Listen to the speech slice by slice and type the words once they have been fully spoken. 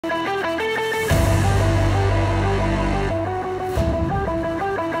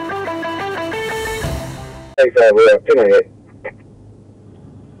Takes that real. 10-8.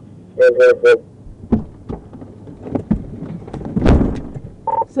 Good.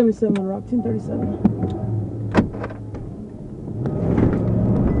 77 on Rock, 1037.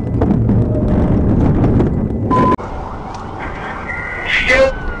 Still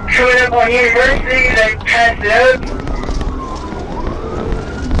coming up on University, they passed it out.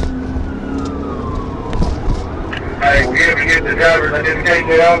 Hey, we get the driver's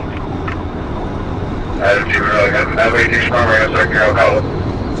identification on. I don't see really have anything from around, so I'll call it.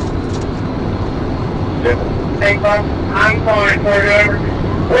 Hey, Bob, I'm calling for it over.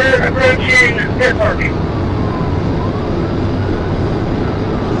 We're approaching pit parking.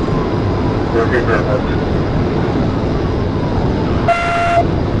 We're very much.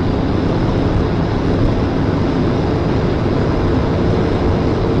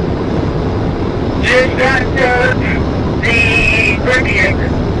 Just got the Bricky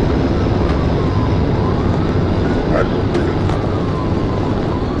exit.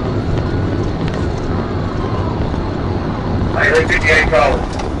 I think 58 calls.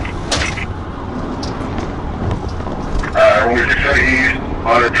 We're just trying to use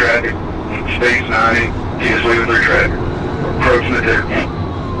auto traffic, space 90, just leaving through traffic. Approaching the tip.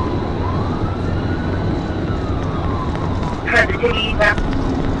 Cut the ticket back.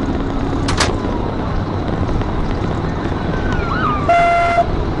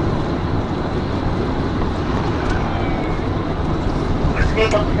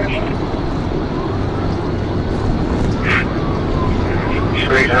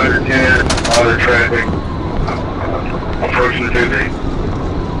 Space 110, auto traffic. Approaching the 2B.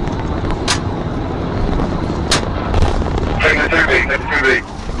 Taking the 2B, take the 2B.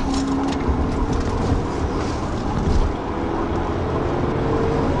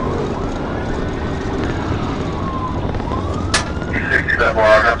 $67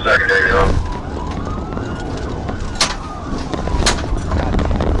 mark, I'm secondary on.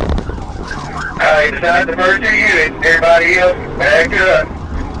 Alright, decide the first 2 units. Everybody else, back it up.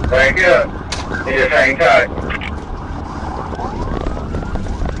 Back it up. And just hang tight.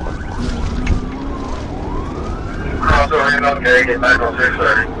 Crossover in on Gary, get back on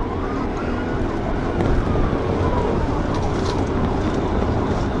 630.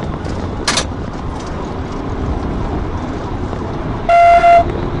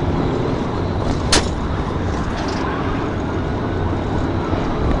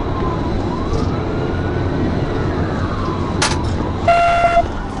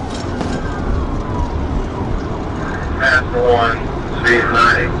 Pass the 1, speed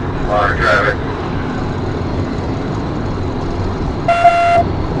 90, line of traffic.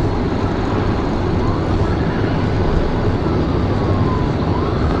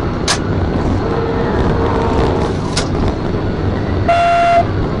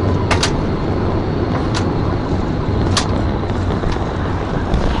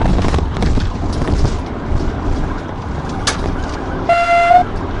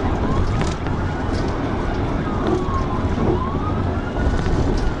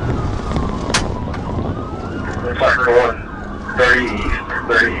 Looks like we're going 30 east,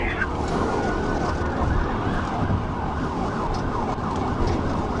 30 east.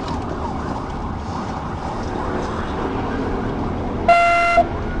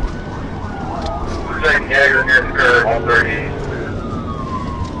 We're taking Jagger near the curve on 30 east.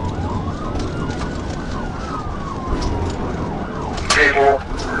 Cable.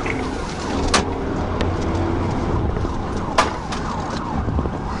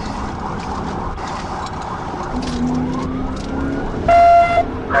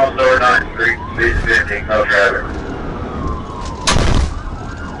 Crossover 9th Street, speed 50, no traffic.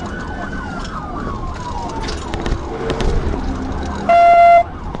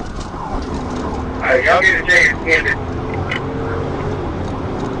 Alright, y'all get a chance to end it.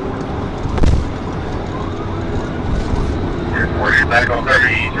 We're back on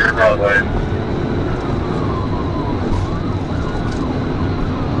 30 East here, Broadway.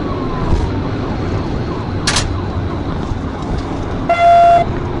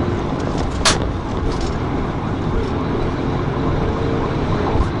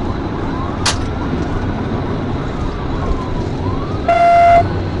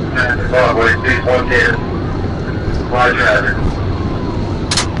 Broadway, speed 110. Wide traffic.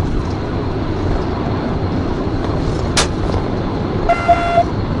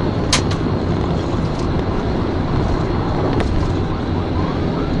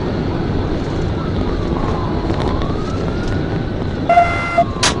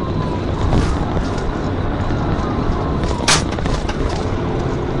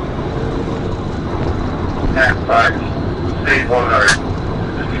 Half 5, speed 100.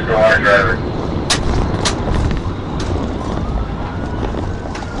 This is wide traffic.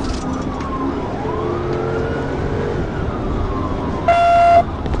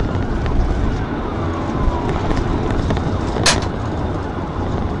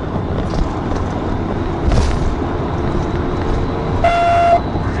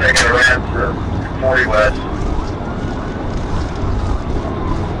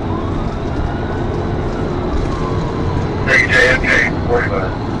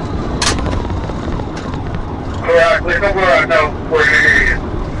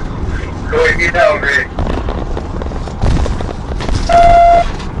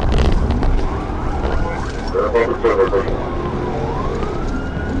 Focus over, push.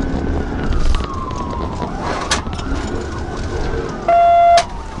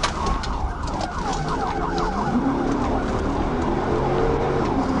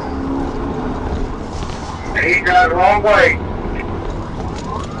 He got the wrong way.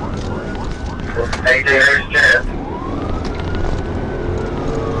 AJ, there's Chad.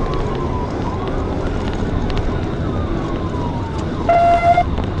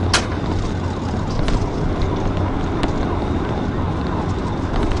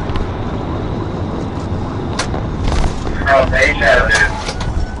 Cross A shadow, dude.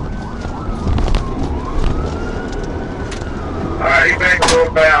 Alright, he's back a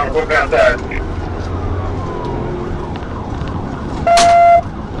little bound. We'll bounce out.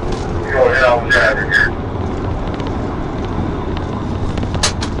 Go ahead on traffic here.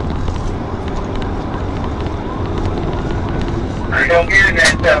 I ain't gonna get in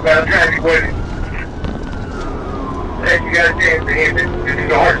that stuff out of traffic with it. Unless you got a chance to hit it. If you're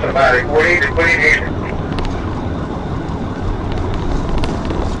gonna hurt somebody, put it in it.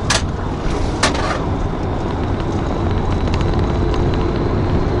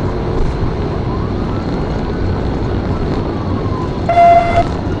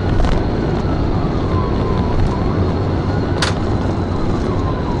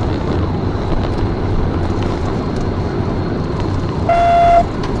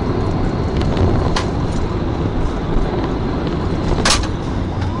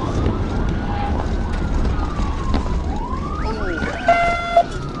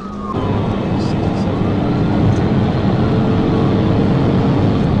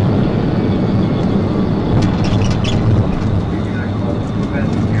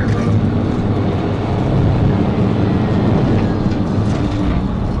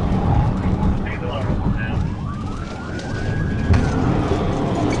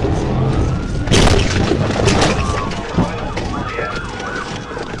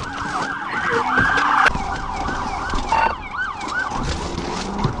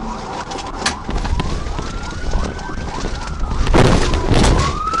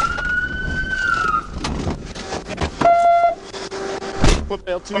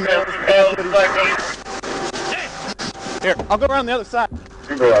 Here, I'll go around the other side.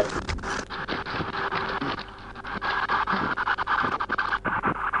 You go out.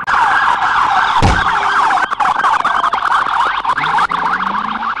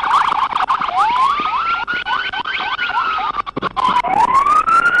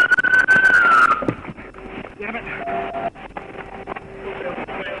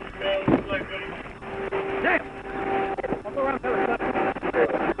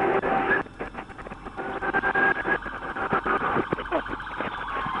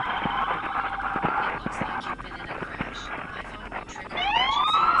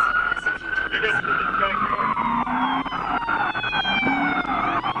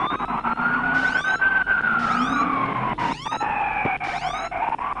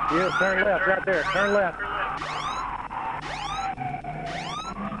 Yeah, turn left, right there. Turn left.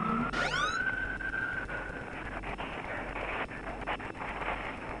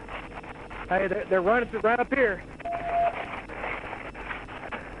 Hey, they're running right up here.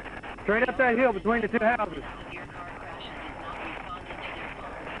 Straight up that hill between the two houses.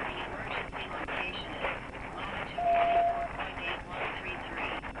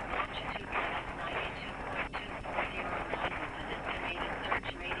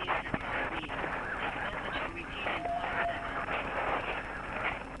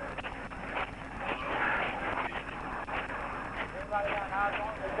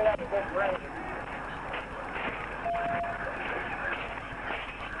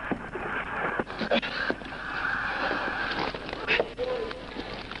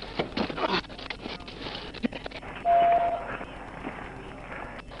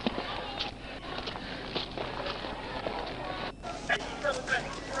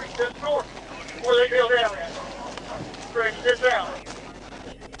 Where they go down at? Straight this down.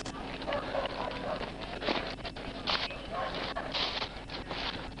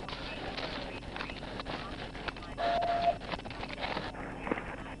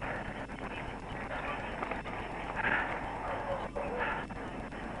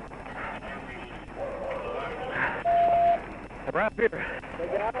 Right here.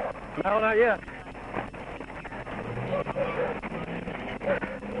 No, not yet.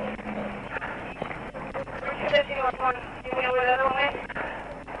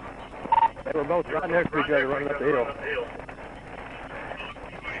 They were both right next to each other running up the hill.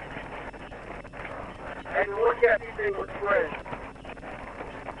 Hey, look at these things with square.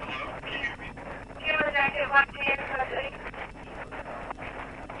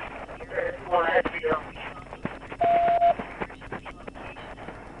 Okay, come on, I have to go.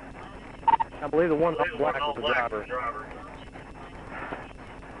 believe the one on black was the driver.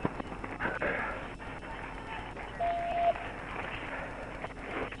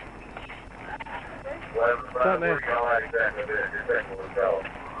 What's up, man?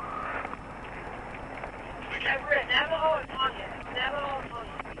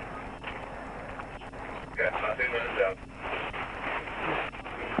 Got 2 minutes out.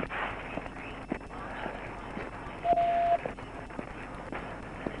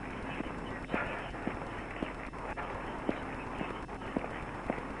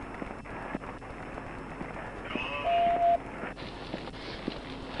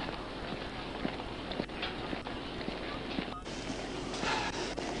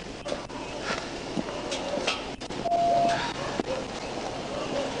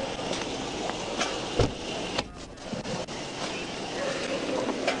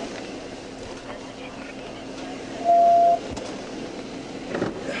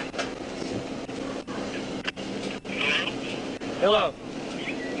 Hello.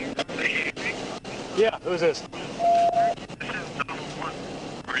 Yeah, who's this?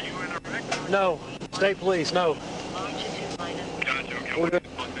 Are you in a wreck? No, state police, no. Gotcha, okay. We're good.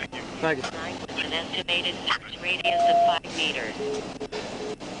 Thank you. Thank you. With an estimated search radius of 5 meters.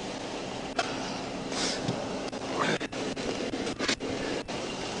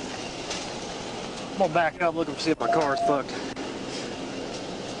 I'm gonna back up looking to see if my car's fucked.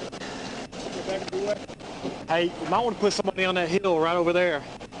 Hey, you might want to put somebody on that hill right over there.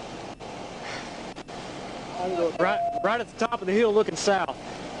 Right at the top of the hill looking south.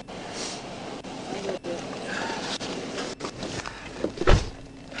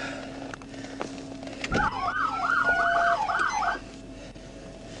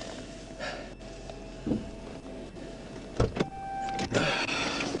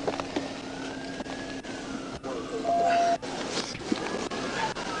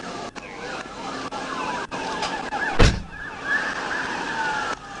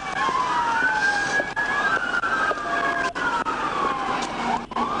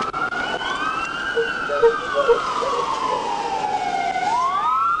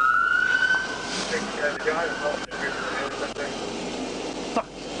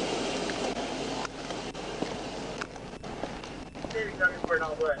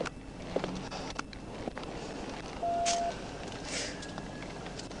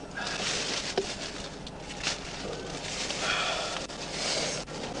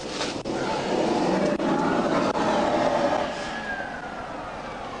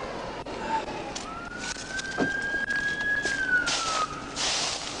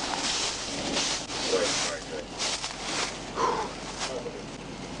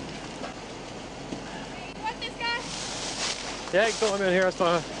 Yeah, you can throw him in here, that's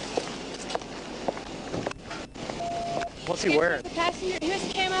fine. What's he wearing? The passenger, he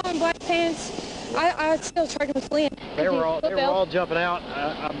was camo and black pants. I still charge him with Flynn. They were all jumping out.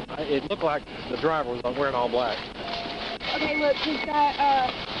 It looked like the driver was wearing all black. Okay, look, he's got,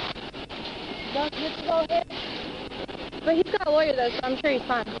 don't get to go ahead. But he's got a lawyer though, so I'm sure he's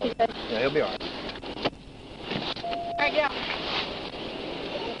fine. He's good. Yeah, he'll be all right. Alright, get out.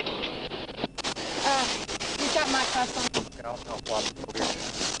 He's got my cuffs on. Okay, I'll flop him over here.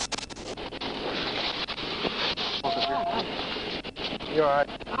 You all right?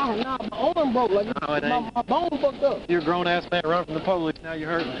 Oh, no, my arm broke. Like, No, it ain't. my bone fucked up. You're a grown-ass man running from the police. Now you're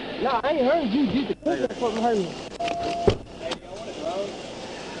hurting. Nah, I ain't hurting you. You the cook that fucking hurt me.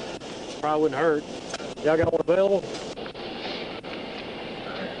 Probably wouldn't hurt. Y'all got one available?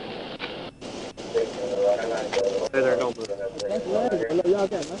 Hey there, don't move. That's right. I know y'all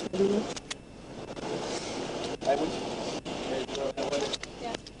got nothing to do with it.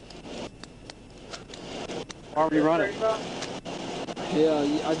 Why were you running? Yeah,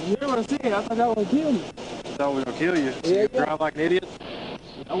 you hear what I said? I thought that was gonna kill me. Thought we were gonna kill you. So Yeah, you yeah. drive like an idiot?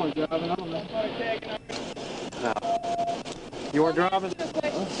 I wasn't driving. I don't know. No. You weren't driving?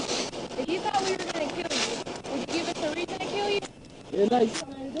 If you thought we were going to kill you, would you give us a reason to kill you? Yeah, no, you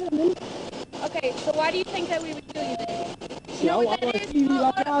ain't there, man. Okay, so why do you think that we would kill you then? You See, know I what that want is? TV Hold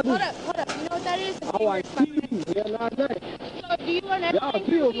like up, y'all do. hold up. You know what that is? I want TV. Yeah, not that. So do you want Y'all everything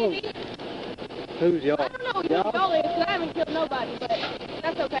kill from folks. TV? Who's y'all? I don't know who y'all is, 'cause I haven't killed nobody, but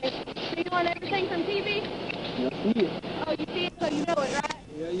that's okay. Do you want everything from TV? Yeah. Oh, you see it, so you know it, right?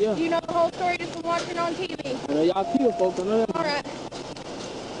 Yeah. You know the whole story just from watching on TV. I know y'all kill folks. I know that. All right.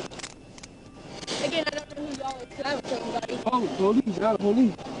 Again, I don't know who y'all is, 'cause I haven't killed nobody. Oh, police. Y'all the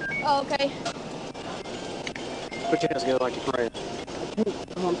police. Oh, okay. Put your hands together like you're praying.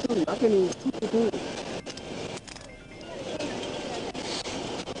 I'm telling you, I can't even see the thing.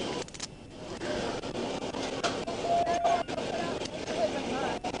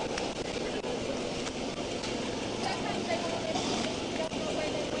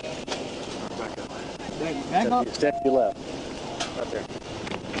 Back up. Step to your left. Right there.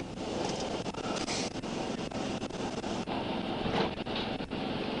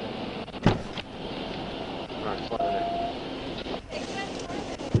 Alright, slide in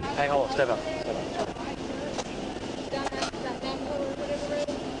there. Hang on, step up. Step up.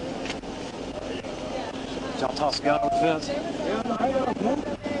 Y'all toss a gun over the fence?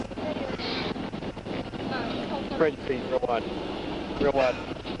 Spread your feet real wide. Real wide.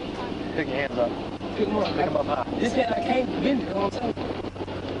 Pick your hands up. Pick them up. Pick them up high. This that I can't bend it, you know what I'm saying?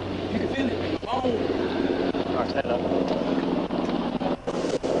 You can feel it. Boom. Alright, stand up.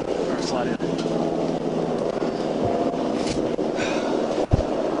 Alright, slide in.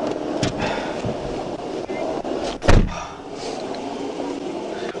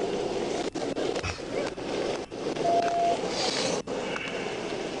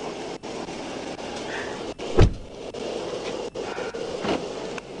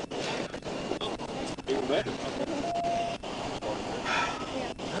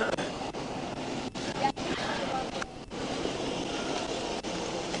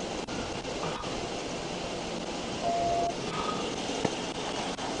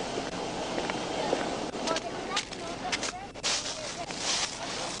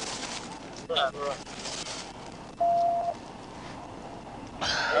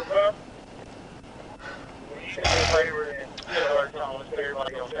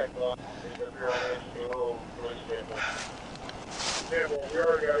 Yeah, well, we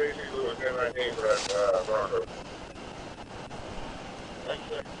already got AC Lewis 1019 for that Bronco. Thanks,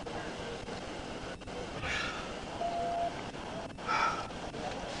 sir.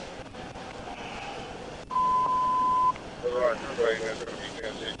 Alright, everybody, that's going to be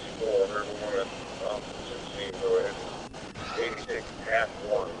 1064. Everyone at 16, go ahead. 86, half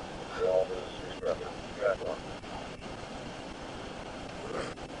one. For all this street traffic. Half one.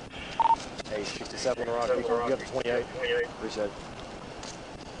 Hey, 67 on the rock. You got the 28. Appreciate it.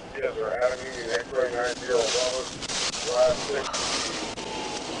 Yes, sir. Avenue, X-ray 90, Bravo, Drive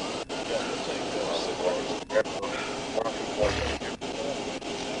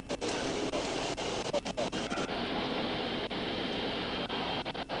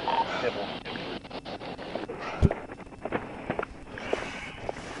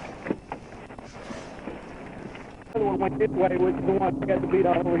The other one went this way, which is the one that got the beat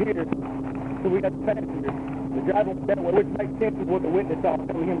on over here. So we got the passenger. The driver went that way, which makes sense with what the witness saw,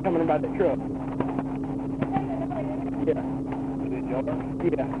 telling him coming about that truck. Yeah.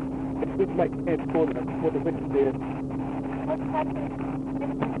 Yeah. This makes sense for what the witness did.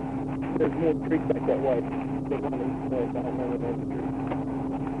 There's more streets back that way. There's one in the I don't remember the street.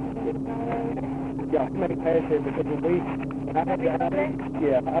 Yeah, I made pass there because when I had the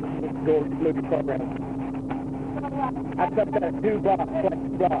yeah, I just go look at program. I took that 2 blocks, like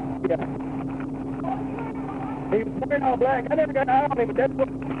 2 blocks, yeah. He was wearing all black. I never got an eye on him, but that's what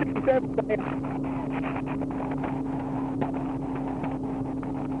 67 saying.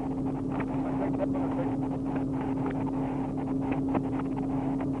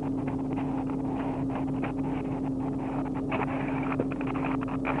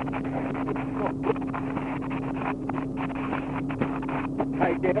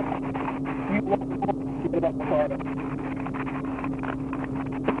 Hey, Jeff, you walk on, get up the car.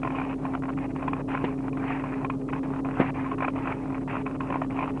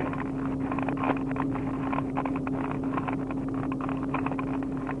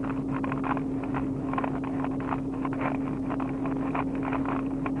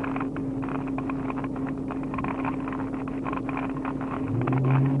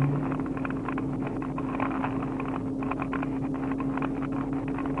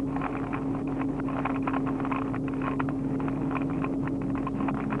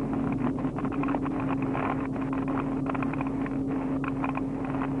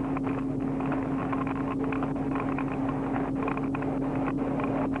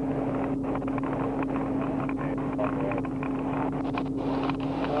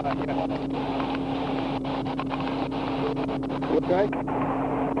 Okay?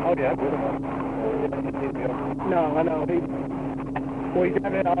 Oh, yeah, good. No, I know. Well, he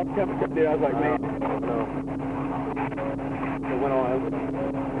got it all covered up there. I was like, man. No. It went on.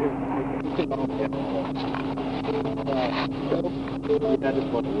 It took off, yeah. Yeah, I just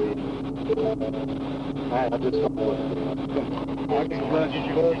want to weed. I just don't want to. I'll get some lunch. Did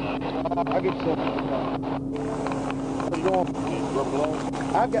you go? I'll get some. What are you going?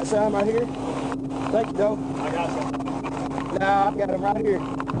 I've got some right here. Thank you, Joe. I got some. No, I've got them right here.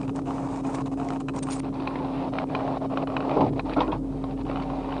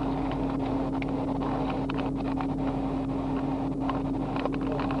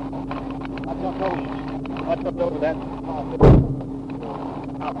 I coming over that top the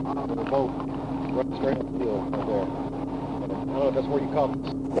boat, running straight up the hill right there. I don't know if that's where you caught us.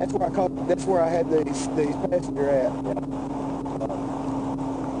 That's where I caught. That's where I had the passenger at. Yeah.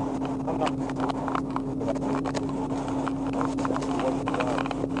 I'm not.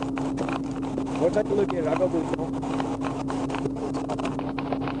 Well, take a look at it. I'll go with you.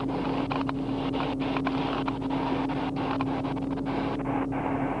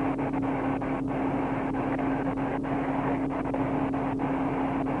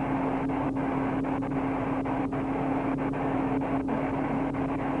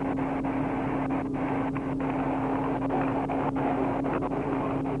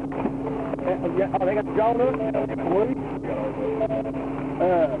 Yeah, oh, they got the jaw up?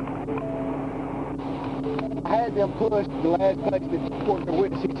 I had them push the last place that according to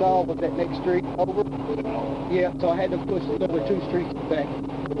witness he saw was that next street over. Yeah, so I had them push another 2 streets back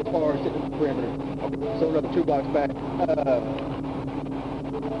as far as sitting in the perimeter. So another 2 blocks back.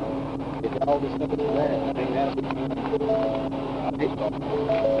 If all this stuff is that, I mean, that'll be...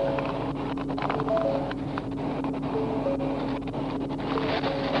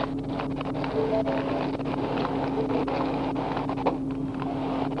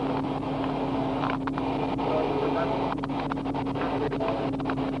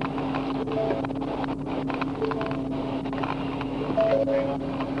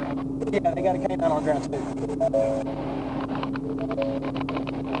 Yeah, they got a canine on the ground too.